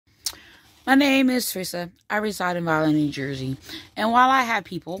My name is Teresa. I reside in Violin, New Jersey. And while I have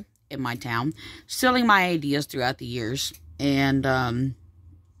people in my town stealing my ideas throughout the years and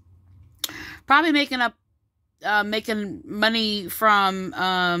probably making money from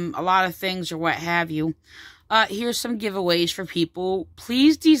a lot of things or what have you, here's some giveaways for people.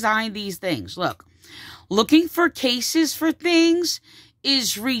 Please design these things. Look, looking for cases for things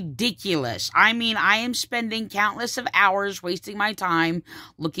is ridiculous. I mean, I am spending countless of hours wasting my time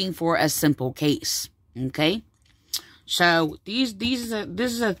looking for a simple case. Okay? So, this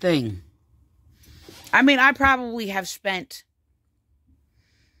is a thing. I mean, I probably have spent,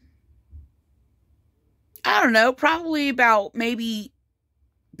 I don't know, probably about maybe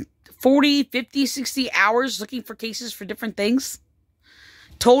 40, 50, 60 hours looking for cases for different things.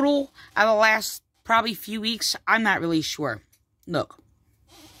 Total, out of the last probably few weeks, I'm not really sure. Look.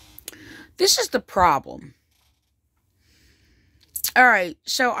 This is the problem. Alright,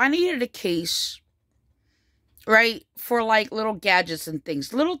 so I needed a case, right, for like little gadgets and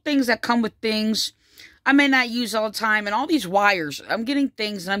things. Little things that come with things I may not use all the time. And all these wires, I'm getting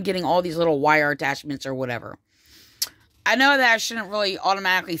things and I'm getting all these little wire attachments or whatever. I know that I shouldn't really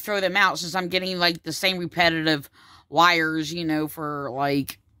automatically throw them out since I'm getting like the same repetitive wires, you know, for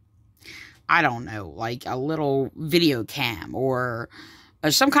like, I don't know, like a little video cam or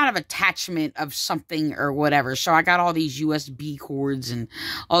some kind of attachment of something or whatever. So I got all these USB cords and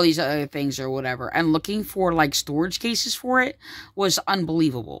all these other things or whatever. And looking for like storage cases for it was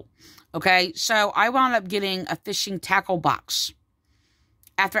unbelievable. Okay, so I wound up getting a fishing tackle box.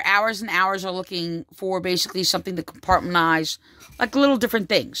 After hours and hours of looking for basically something to compartmentalize, like little different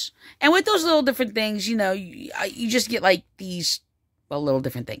things. And with those little different things, you know, you just get like these, well, little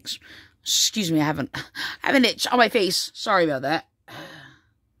different things. Excuse me, I have an itch on my face. Sorry about that.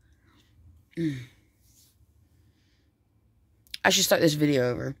 I should start this video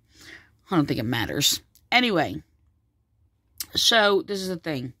over. I don't think it matters. Anyway, so this is the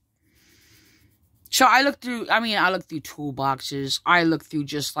thing. So I looked through toolboxes. I looked through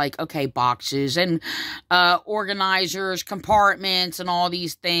just like, okay, boxes and organizers, compartments, and all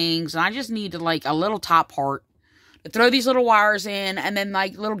these things. And I just needed like a little top part to throw these little wires in, and then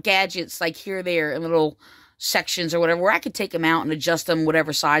like little gadgets like here, there, and little sections or whatever, where I could take them out and adjust them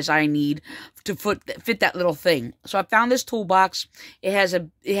whatever size I need to fit that little thing. So I found this toolbox. It has a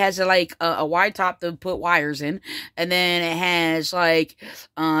wide top to put wires in, and then it has like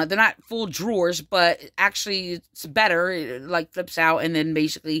they're not full drawers, but actually it's better. It like flips out and then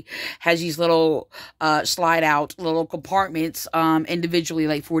basically has these little slide out little compartments individually,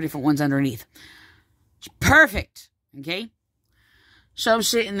 like 4 different ones underneath. It's perfect. Okay, so I'm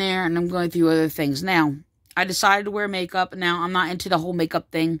sitting there and I'm going through other things now. I decided to wear makeup. Now, I'm not into the whole makeup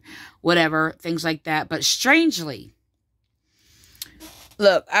thing, whatever, things like that. But strangely,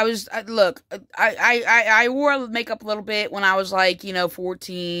 look, I wore makeup a little bit when I was like,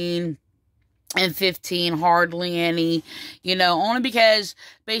 14 and 15, hardly any, only because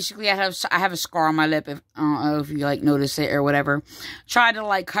basically I have a scar on my lip. I don't know if you like notice it or whatever. Tried to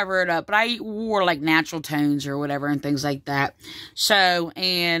like cover it up, but I wore like natural tones or whatever and things like that. So,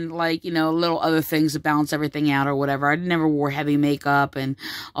 and like, little other things to balance everything out or whatever. I never wore heavy makeup and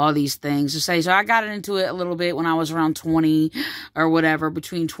all these things to say. So I got into it a little bit when I was around 20 or whatever,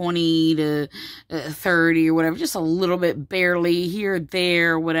 between 20 to 30 or whatever, just a little bit, barely here,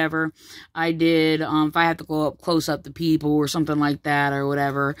 there, whatever I did. If I had to go up close up to people or something like that or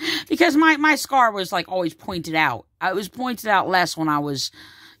whatever. Because my scar was like always pointed out. I was pointed out less when I was,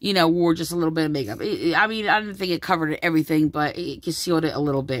 wore just a little bit of makeup. I mean, I didn't think it covered everything, but it concealed it a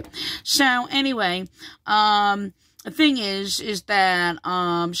little bit. So anyway, the thing is that,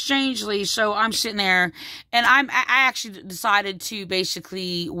 strangely, so I'm sitting there and I actually decided to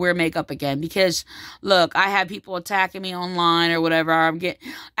basically wear makeup again because, look, I had people attacking me online or whatever.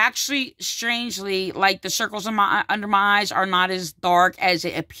 Actually, strangely, like the circles under my eyes are not as dark as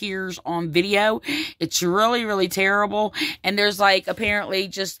it appears on video. It's really, really terrible. And there's like, apparently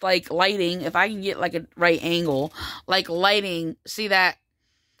just like lighting, if I can get like a right angle, like lighting, see that?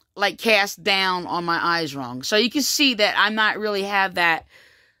 Like cast down on my eyes wrong. So you can see that I'm not really have that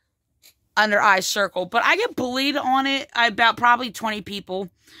under eye circle, but I get bullied on it. About probably 20 people,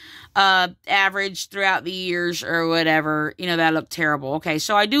 average throughout the years or whatever, that look terrible. Okay.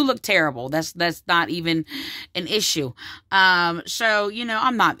 So I do look terrible. That's not even an issue. So,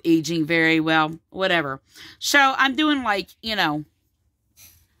 I'm not aging very well, whatever. So I'm doing like,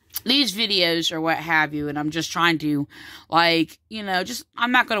 these videos or what have you, and I'm just trying to, like, you know, just,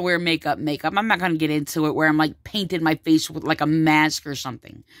 I'm not going to wear makeup. I'm not going to get into it where I'm, like, painted my face with, like, a mask or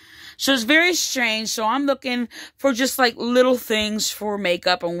something. So it's very strange. So I'm looking for just, like, little things for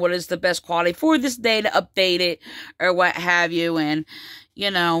makeup and what is the best quality for this day to update it or what have you, and, you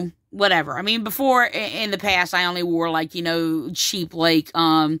know, whatever. I mean, before, in the past, I only wore, like, you know, cheap, like,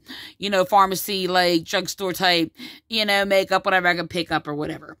 you know, pharmacy, like, drugstore type, you know, makeup, whatever I could pick up or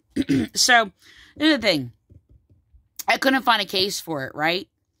whatever. So, here's the thing. I couldn't find a case for it, right?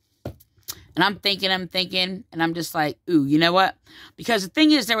 And I'm thinking, and I'm just like, ooh, you know what? Because the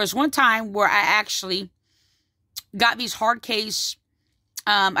thing is, there was one time where I actually got these hard case.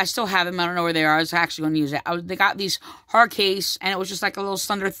 I still have them. I don't know where they are. I was actually going to use it. They got these hard case, and it was just like a little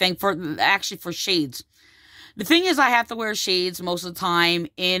slender thing for shades. The thing is, I have to wear shades most of the time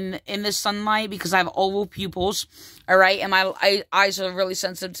in the sunlight because I have oval pupils, all right? And my eyes are really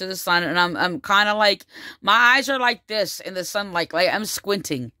sensitive to the sun, and I'm kind of like, my eyes are like this in the sunlight, like I'm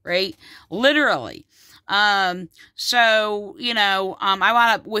squinting, right? Literally. So, you know, I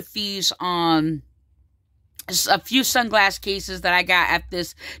wound up with these, a few sunglass cases that I got at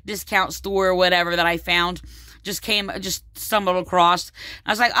this discount store or whatever that I found. Just stumbled across.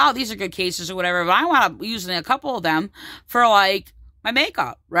 I was like, oh, these are good cases or whatever. But I wound up using a couple of them for, like, my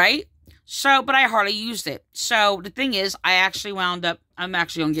makeup, right? So, but I hardly used it. So, the thing is, I actually wound up, I'm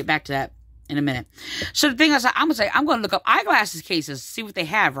actually going to get back to that in a minute. So, the thing is, I'm going to look up eyeglasses cases, see what they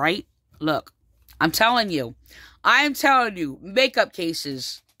have, right? Look, I'm telling you, makeup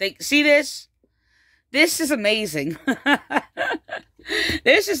cases. See this? This is amazing.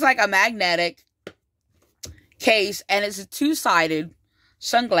 This is like a magnetic case, and it's a two-sided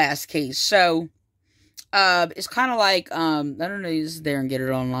sunglass case. So, it's kind of like, I don't know, use there and get it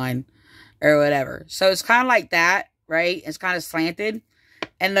online or whatever. So, it's kind of like that, right? It's kind of slanted.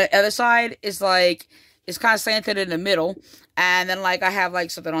 And the other side is like, it's kind of slanted in the middle. And then, like, I have, like,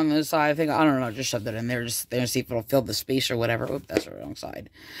 something on the other side. I don't know, just shove it in there. Just there and see if it'll fill the space or whatever. Oop, that's the wrong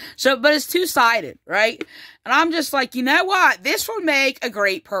side. So, but it's two-sided, right? And I'm just like, you know what? This will make a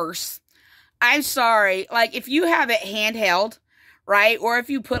great purse. I'm sorry. Like, if you have it handheld, right? Or if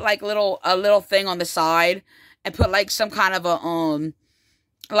you put, like, a little thing on the side and put, like, some kind of a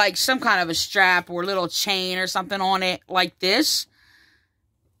strap or a little chain or something on it like this,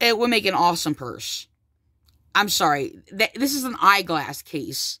 it would make an awesome purse. I'm sorry. This is an eyeglass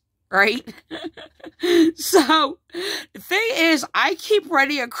case, right? So, the thing is, I keep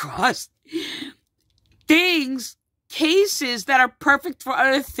running across cases that are perfect for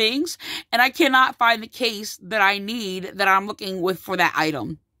other things, and I cannot find the case that I need, that I'm looking with for that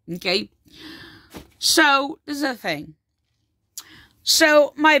item, okay? So, this is the thing.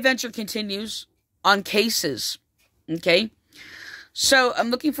 So, my adventure continues on cases, okay? So,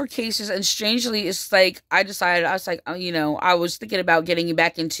 I'm looking for cases, and strangely, it's like, I was like, you know, I was thinking about getting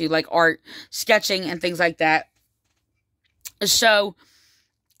back into, like, art, sketching, and things like that. So,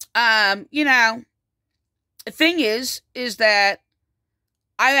 you know, the thing is that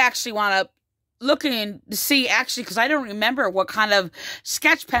I actually wound up looking to see, actually, because I don't remember what kind of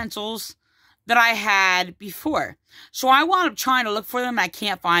sketch pencils that I had before. So, I wound up trying to look for them, and I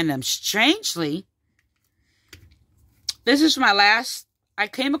can't find them. Strangely, this is I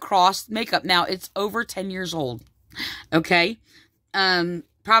came across makeup. Now, it's over 10 years old. Okay?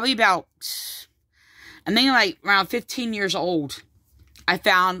 Probably about, I think like around 15 years old, I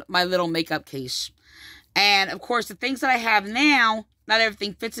found my little makeup case. And, of course, the things that I have now, not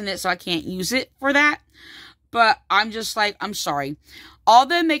everything fits in it, so I can't use it for that. But I'm just like, I'm sorry. All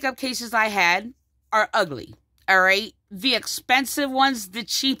the makeup cases I had are ugly. All right? The expensive ones, the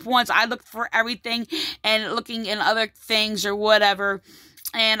cheap ones, I looked for everything and looking in other things or whatever.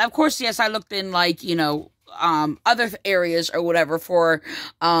 And of course, yes, I looked in, like, you know, other areas or whatever for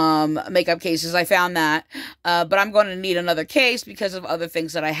makeup cases. I found that. But I'm going to need another case because of other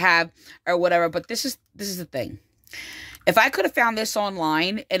things that I have or whatever. But this is the thing. If I could have found this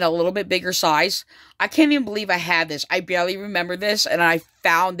online in a little bit bigger size, I can't even believe I had this. I barely remember this, and I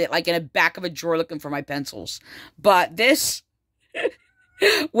found it, like, in the back of a drawer looking for my pencils. But this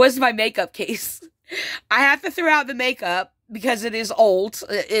was my makeup case. I have to throw out the makeup because it is old.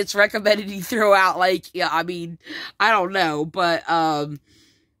 It's recommended you throw out, like, yeah, I mean, I don't know, but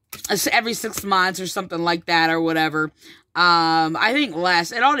every 6 months or something like that or whatever. I think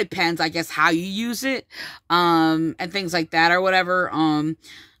less. It all depends, I guess, how you use it, and things like that or whatever.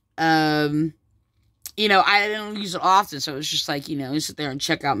 You know, I didn't use it often, so it's just like, you know, you sit there and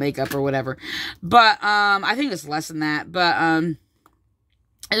check out makeup or whatever. But, I think it's less than that. But,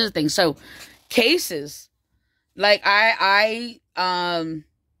 here's the thing. So, cases, like, I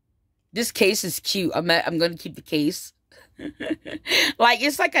This case is cute. I'm going to keep the case. Like,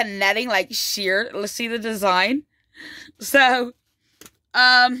 it's like a netting, like sheer. Let's see the design. So,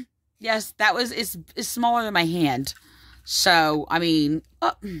 yes, it's smaller than my hand. So, I mean,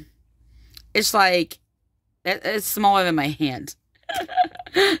 it's like, it's smaller than my hand.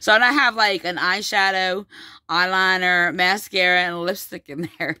 So, and I have like an eyeshadow, eyeliner, mascara, and lipstick in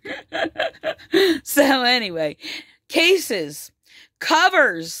there. So, anyway, cases,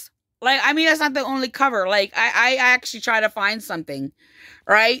 covers. Like, I mean, that's not the only cover. Like, I actually try to find something,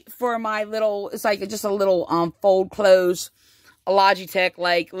 right, for my little, it's like just a little fold close, a Logitech,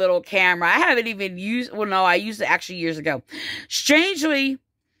 like, little camera. I haven't even used, well, no, I used it actually years ago. Strangely,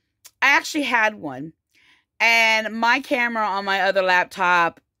 I actually had one. And my camera on my other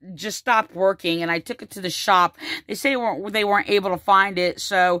laptop just stopped working, and I took it to the shop. They say they weren't able to find it,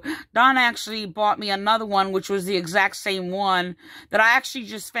 so Don actually bought me another one, which was the exact same one that I actually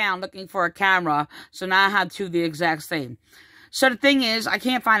just found looking for a camera. So now I have two the exact same. So the thing is, I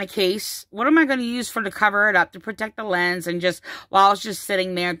can't find a case. What am I going to use to cover it up, to protect the lens, and just while it's just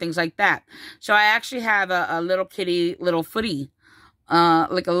sitting there and things like that? So I actually have a little kitty, little footy.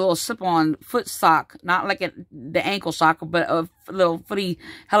 Like a little slip-on foot sock, not like the ankle sock, but a little footy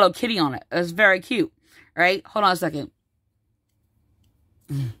Hello Kitty on it. It's very cute, right? Hold on a second.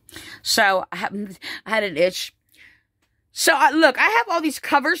 So I had an itch. So look, I have all these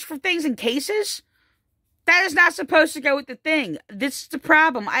covers for things in cases. That is not supposed to go with the thing. This is the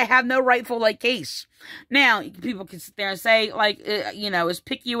problem. I have no rightful like case. Now people can sit there and say like, you know, it's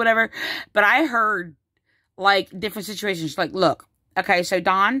picky or whatever. But I heard like different situations. Like, look. Okay, so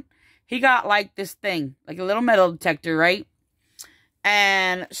Don, he got like this thing, like a little metal detector, right?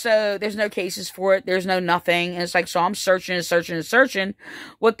 And so there's no cases for it. There's no nothing. And it's like, so I'm searching and searching and searching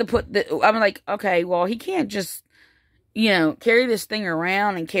what to put. I'm like, okay, well, he can't just, you know, carry this thing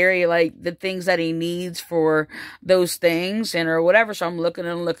around and carry like the things that he needs for those things and or whatever. So I'm looking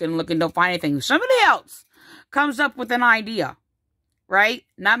and looking and looking, don't find anything. Somebody else comes up with an idea, right?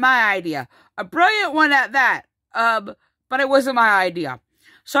 Not my idea. A brilliant one at that. But it wasn't my idea.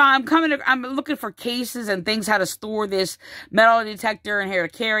 So I'm looking for cases and things, how to store this metal detector and how to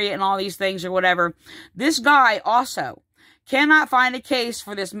carry it and all these things or whatever. This guy also cannot find a case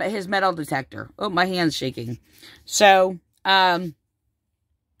for his metal detector. Oh, my hand's shaking. So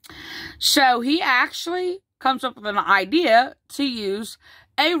he actually comes up with an idea to use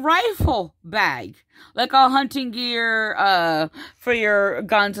a rifle bag, like a hunting gear for your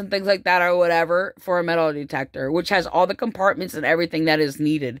guns and things like that or whatever, for a metal detector, which has all the compartments and everything that is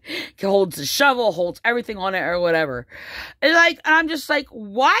needed. It holds the shovel, holds everything on it or whatever. And I'm just like,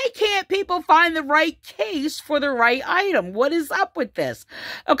 why can't people find the right case for the right item? What is up with this?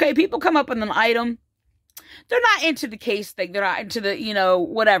 Okay, people come up with an item. They're not into the case thing. They're not into the, you know,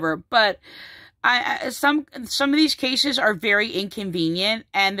 whatever, but some of these cases are very inconvenient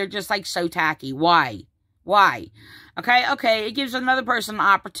and they're just like so tacky. Why? Okay, it gives another person an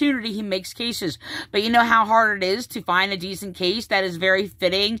opportunity. He makes cases, but you know how hard it is to find a decent case that is very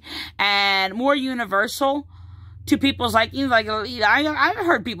fitting and more universal to people's like, you know, like, I've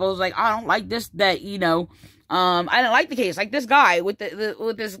heard people like, I don't like this, that, you know, I didn't like the case, like this guy with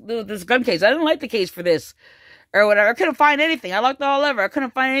this gun case. I didn't like the case for this. Or whatever. I couldn't find anything. I looked all over. I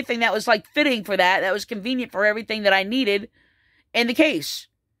couldn't find anything that was like fitting for that was convenient for everything that I needed in the case.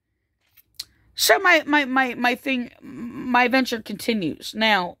 So my venture continues.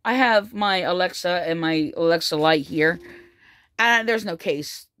 Now, I have my Alexa and my Alexa Light here. And there's no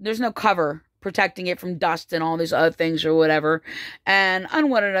case. There's no cover protecting it from dust and all these other things or whatever. And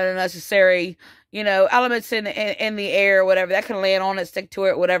unwanted, unnecessary, you know, elements in the air or whatever. That can land on it, stick to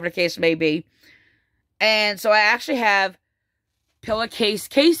it, whatever the case may be. And so I actually have pillowcase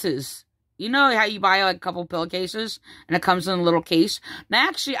cases. You know how you buy like a couple pillowcases and it comes in a little case? Now,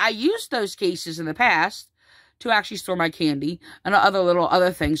 actually, I used those cases in the past to actually store my candy and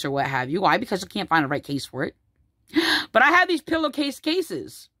other things or what have you. Why? Because I can't find a right case for it. But I have these pillowcase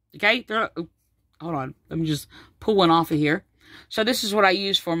cases. Okay? Hold on. Let me just pull one off of here. So this is what I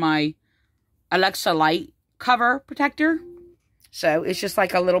use for my Alexa Light cover protector. So it's just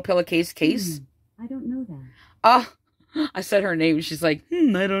like a little pillowcase case. I don't know that. Oh, I said her name and she's like,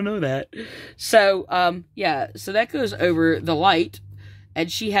 I don't know that. So, yeah, so that goes over the light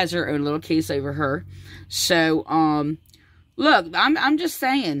and she has her own little case over her. So, look, I'm just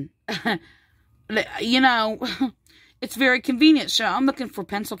saying, you know, it's very convenient. So I'm looking for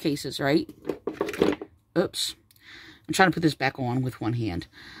pencil cases, right? Oops. I'm trying to put this back on with one hand.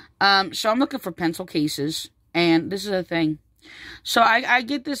 So I'm looking for pencil cases and this is a thing. So I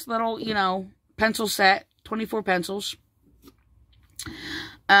get this little, you know, pencil set, 24 pencils.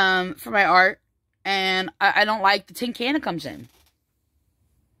 for my art. And I don't like the tin can it comes in.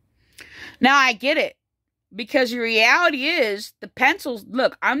 Now, I get it. Because the reality is, the pencils,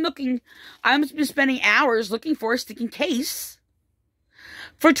 look, I've been spending hours looking for a sticking case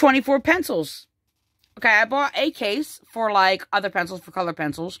for 24 pencils. Okay, I bought a case for, like, other pencils, for color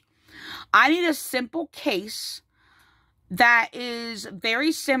pencils. I need a simple case that is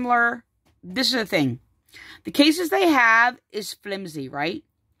very similar. This is the thing. The cases they have is flimsy, right?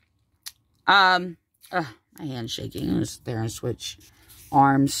 My hand's shaking. I'm just there and switch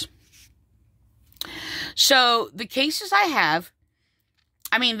arms. So, the cases I have,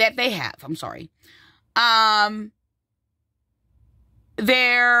 that they have, I'm sorry.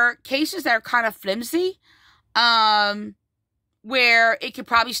 They're cases that are kind of flimsy, where it could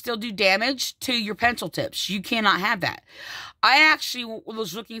probably still do damage to your pencil tips. You cannot have that. I actually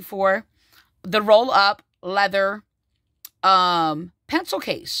was looking for the roll-up leather pencil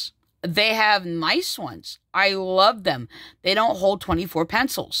case. They have nice ones. I love them. They don't hold 24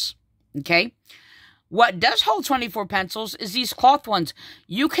 pencils. Okay? What does hold 24 pencils is these cloth ones.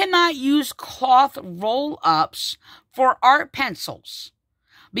 You cannot use cloth roll-ups for art pencils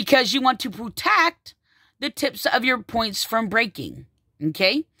because you want to protect the tips of your points from breaking.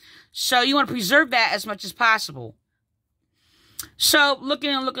 Okay? So you want to preserve that as much as possible. So looking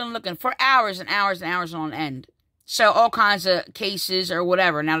and looking and looking for hours and hours and hours on end. So all kinds of cases or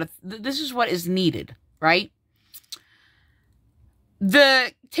whatever. Now, this is what is needed, right?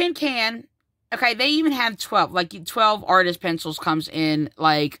 The tin can... Okay, they even have 12. Like, 12 artist pencils comes in,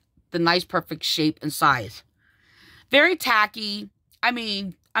 like, the nice, perfect shape and size. Very tacky.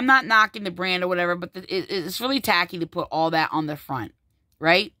 I'm not knocking the brand or whatever, but it's really tacky to put all that on the front,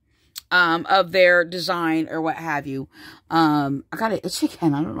 right? Of their design or what have you. I got it itchy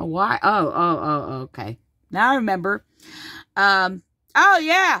again. I don't know why. Oh, okay. Now I remember. Oh,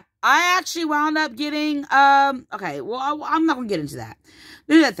 yeah. I actually wound up getting, okay, well, I'm not going to get into that.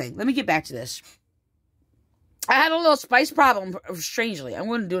 This is the thing. Let me get back to this. I had a little spice problem, strangely. I'm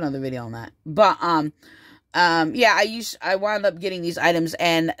going to do another video on that. But, yeah, I wound up getting these items,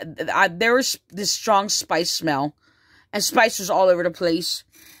 and there was this strong spice smell, and spice was all over the place,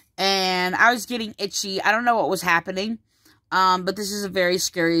 and I was getting itchy. I don't know what was happening, but this is a very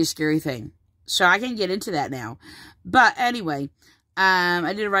scary, scary thing. So I can get into that now. But anyway...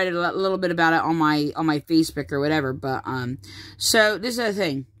 I did write a little bit about it on my Facebook or whatever, but, so this is the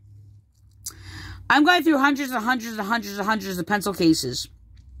thing. I'm going through hundreds and hundreds and hundreds and hundreds of pencil cases.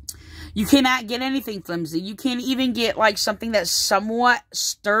 You cannot get anything flimsy. You can't even get, like, something that's somewhat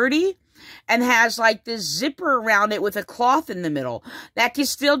sturdy and has, like, this zipper around it with a cloth in the middle. That can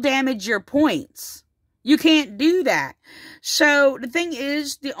still damage your points. You can't do that. So, the thing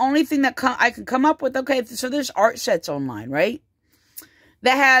is, the only thing that I can come up with, okay, so there's art sets online, right?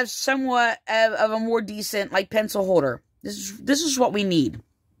 That has somewhat of a more decent, like, pencil holder. This is what we need.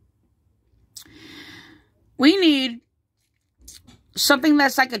 We need something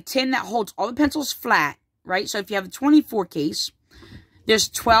that's like a tin that holds all the pencils flat, right? So if you have a 24 case, there's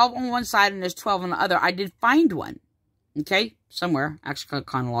 12 on one side and there's 12 on the other. I did find one, okay? Somewhere. Actually, I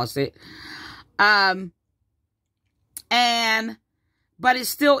kind of lost it. But it's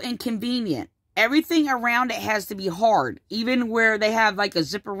still inconvenient. Everything around it has to be hard. Even where they have like a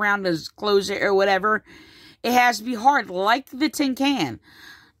zip around to close it or whatever. It has to be hard. Like the tin can.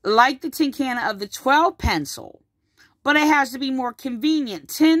 Like the tin can of the 12 pencil. But it has to be more convenient.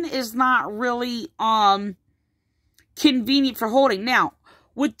 Tin is not really convenient for holding. Now,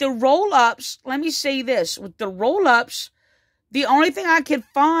 with the roll-ups, let me say this. With the roll-ups, the only thing I could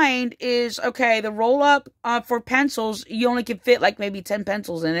find is, okay, the roll-up for pencils, you only can fit like maybe 10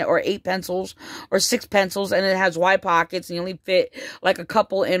 pencils in it, or 8 pencils, or 6 pencils, and it has wide pockets, and you only fit like a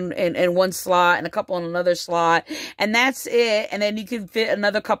couple in one slot, and a couple in another slot, and that's it, and then you can fit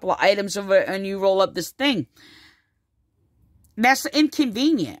another couple of items over it, and you roll up this thing. That's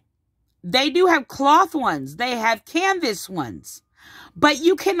inconvenient. They do have cloth ones. They have canvas ones. But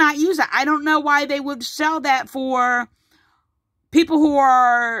you cannot use it. I don't know why they would sell that for... people who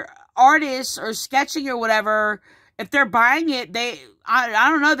are artists or sketching or whatever. If they're buying it, I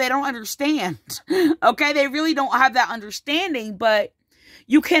don't know, they don't understand. Okay, they really don't have that understanding, but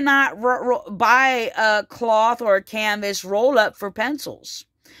you cannot buy a cloth or a canvas roll-up for pencils.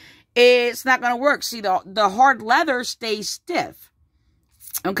 It's not going to work. See, the hard leather stays stiff.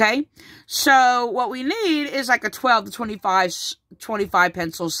 Okay, so what we need is like a 12 to 25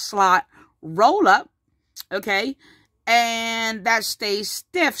 pencil slot roll-up. Okay, and that stays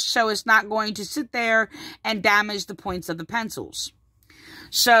stiff, so it's not going to sit there and damage the points of the pencils.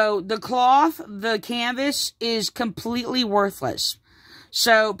 So the cloth, the canvas, is completely worthless.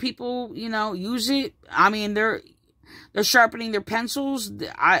 So people, use it. I mean, they're sharpening their pencils.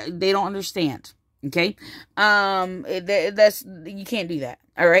 They don't understand. Okay. That's, you can't do that.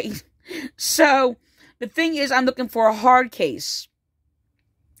 All right. So the thing is, I'm looking for a hard case.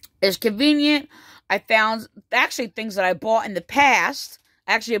 It's convenient. I found actually things that I bought in the past.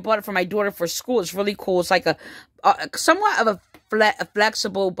 Actually, I bought it for my daughter for school. It's really cool. It's like a somewhat of a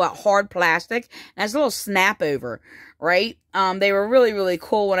flexible but hard plastic. And has a little snap over, right? They were really, really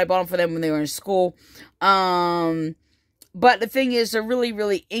cool when I bought them for them when they were in school. But the thing is, they're really,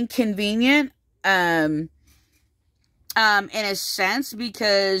 really inconvenient. In a sense,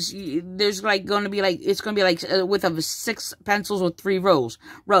 because there's like going to be like, it's going to be like a width of 6 pencils with 3 rows.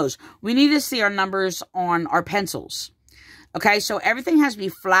 We need to see our numbers on our pencils. Okay, so everything has to be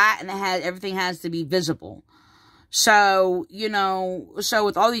flat and everything has to be visible. So, so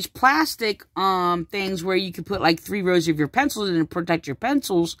with all these plastic things where you can put like 3 rows of your pencils in and protect your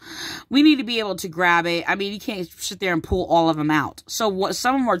pencils, we need to be able to grab it. I mean, you can't sit there and pull all of them out. So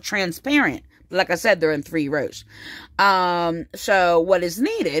some of them are transparent. Like I said, they're in 3 rows. So what is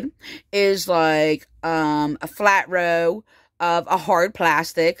needed is like a flat row of a hard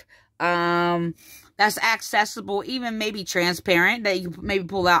plastic that's accessible, even maybe transparent, that you can maybe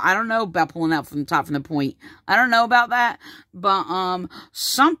pull out. I don't know about pulling out from the top, from the point. I don't know about that, but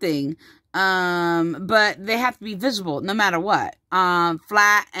something. But they have to be visible no matter what.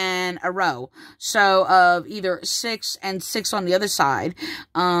 Flat and a row. So of either 6 and 6 on the other side,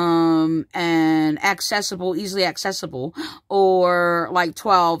 and accessible, easily accessible, or like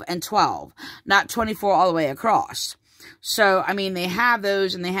 12 and 12, not 24 all the way across. So, I mean, they have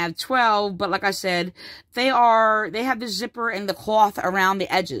those and they have 12, but like I said, they have the zipper and the cloth around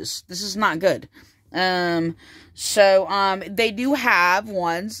the edges. This is not good. They do have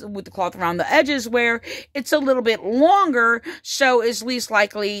ones with the cloth around the edges where it's a little bit longer, so it's least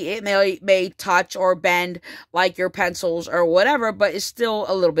likely it may touch or bend like your pencils or whatever, but it's still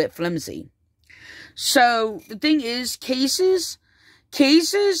a little bit flimsy. So, the thing is, cases,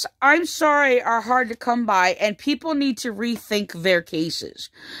 I'm sorry, are hard to come by, and people need to rethink their cases.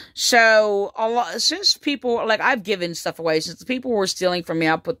 So, since people, like, I've given stuff away, since people were stealing from me,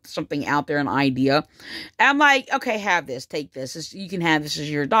 I'll put something out there, an idea. And I'm like, okay, have this, take this. You can have this as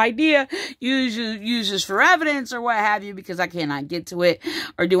your idea. Use this for evidence or what have you, because I cannot get to it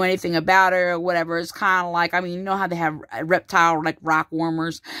or do anything about it or whatever. It's kind of like, I mean, you know how they have reptile, like, rock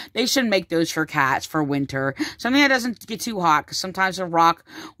warmers? They should make those for cats for winter. Something that doesn't get too hot, because sometimes rock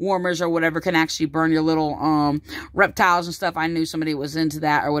warmers or whatever can actually burn your little reptiles and stuff. I knew somebody was into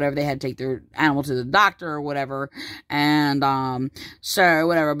that or whatever. They had to take their animal to the doctor or whatever, and so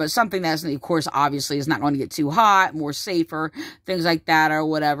whatever. But something that's, of course, obviously is not going to get too hot, more safer, things like that or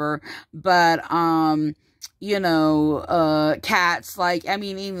whatever. But cats, like, I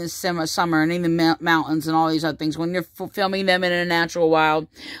mean, even summer and even mountains and all these other things, when you're filming them in a natural wild,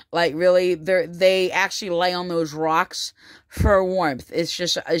 like, really, they actually lay on those rocks for warmth. It's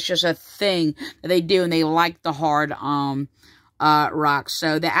just a thing that they do, and they like the hard, rocks.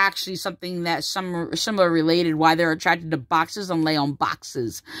 So they're actually something that's similar related, why they're attracted to boxes and lay on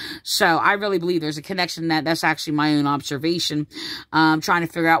boxes. So I really believe there's a connection. That's actually my own observation. Trying to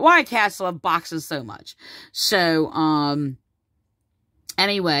figure out why cats love boxes so much. So,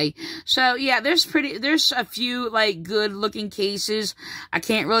 anyway, so yeah, there's a few like good looking cases. I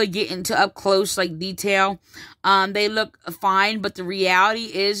can't really get into up close like detail. They look fine, but the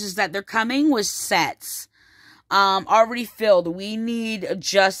reality is that they're coming with sets already filled. We need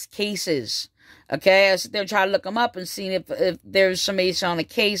just cases. Okay, I sit there and try to look them up and see if there's somebody on a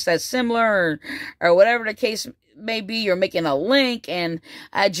case that's similar or whatever the case may be. You're making a link and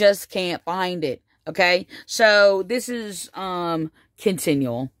I just can't find it. Okay, so this is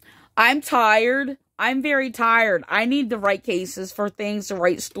continual. I'm tired. I'm very tired. I need the right cases for things, the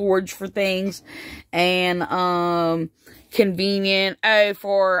right storage for things, and convenient.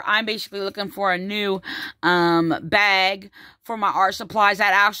 I'm basically looking for a new bag for my art supplies.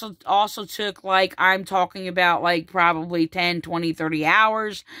 That also took, like, I'm talking about like probably 10, 20, 30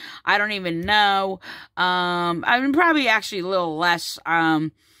 hours. I don't even know. I'm probably actually a little less.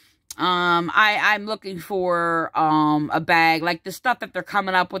 I'm looking for, a bag. Like, the stuff that they're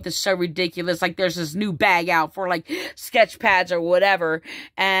coming up with is so ridiculous. Like, there's this new bag out for, like, sketch pads or whatever.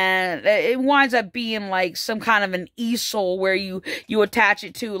 And it winds up being, like, some kind of an easel where you attach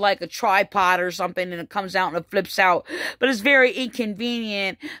it to, like, a tripod or something, and it comes out and it flips out. But it's very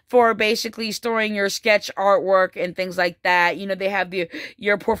inconvenient for basically storing your sketch artwork and things like that. You know, they have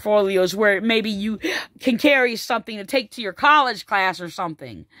your portfolios where maybe you can carry something to take to your college class or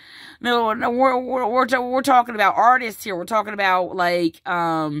something. No, no, we're talking about artists here. We're talking about like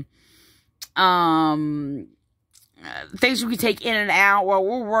things we can take in and out. Well,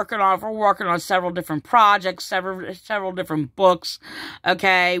 we're working on several different projects, several different books.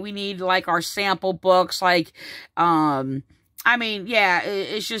 Okay, we need like our sample books, like I mean, yeah,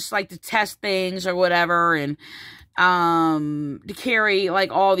 it's just like to test things or whatever, and to carry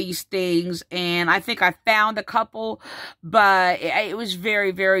like all these things. And I think I found a couple, but it was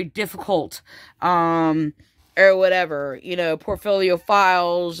very, very difficult, or whatever, you know, portfolio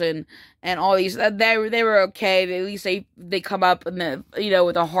files and all these, they were okay. At least they come up in the, you know,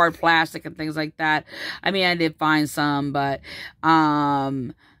 with a hard plastic and things like that. I mean, I did find some, but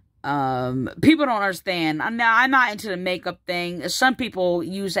people don't understand. I'm not into the makeup thing. Some people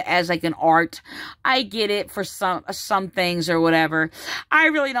use it as like an art. I get it for some things or whatever. I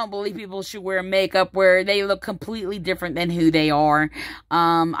really don't believe people should wear makeup where they look completely different than who they are.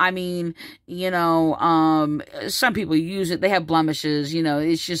 I mean, you know, some people use it. They have blemishes, you know.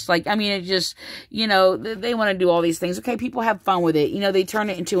 It's just like, I mean, it just, you know, they want to do all these things. Okay, people have fun with it. You know, they turn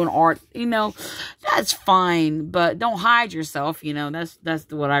it into an art. You know, that's fine, but don't hide yourself. You know, that's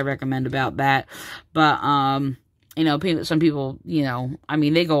what I recommend about that. But you know, some people, you know, I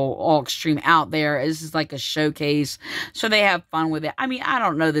mean, they go all extreme out there. This is like a showcase, so they have fun with it. I mean, I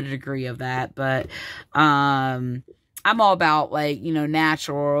don't know the degree of that, but I'm all about, like, you know,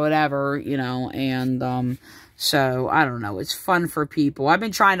 natural or whatever, you know, and so, I don't know. It's fun for people. I've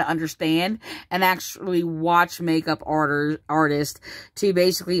been trying to understand and actually watch makeup artists to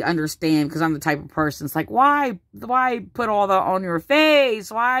basically understand, because I'm the type of person, it's like, why put all that on your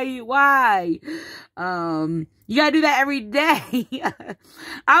face? Why? You gotta do that every day.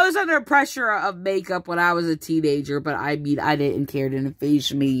 I was under pressure of makeup when I was a teenager, but I mean, I didn't care. It didn't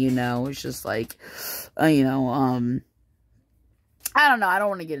faze me, you know. It's just like, you know, I don't know. I don't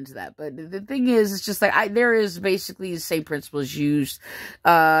want to get into that. But the thing is, it's just like, there is basically the same principles used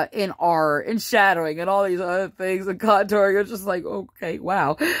in art, in shadowing, and all these other things, and contouring. It's just like, okay,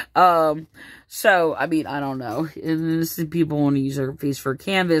 wow. So, I mean, I don't know. And people want to use their face for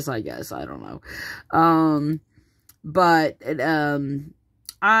canvas, I guess. I don't know.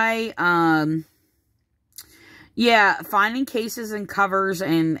 Yeah, finding cases and covers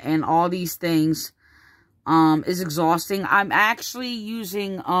and all these things is exhausting. I'm actually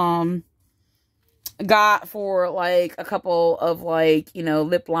using, got for like a couple of, like, you know,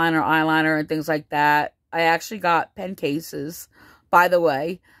 lip liner, eyeliner, and things like that. I actually got pen cases, by the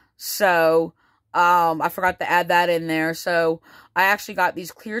way. So, I forgot to add that in there. So, I actually got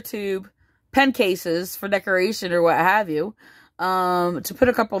these clear tube pen cases for decoration or what have you, to put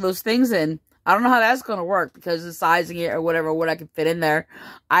a couple of those things in. I don't know how that's going to work because the sizing it or whatever, what I can fit in there.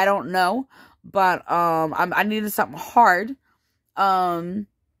 I don't know. But, I needed something hard, and,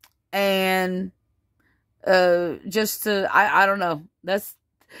 just to, I don't know,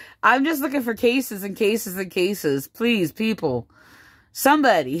 I'm just looking for cases and cases and cases. Please, people,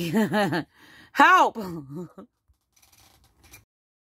 somebody, help.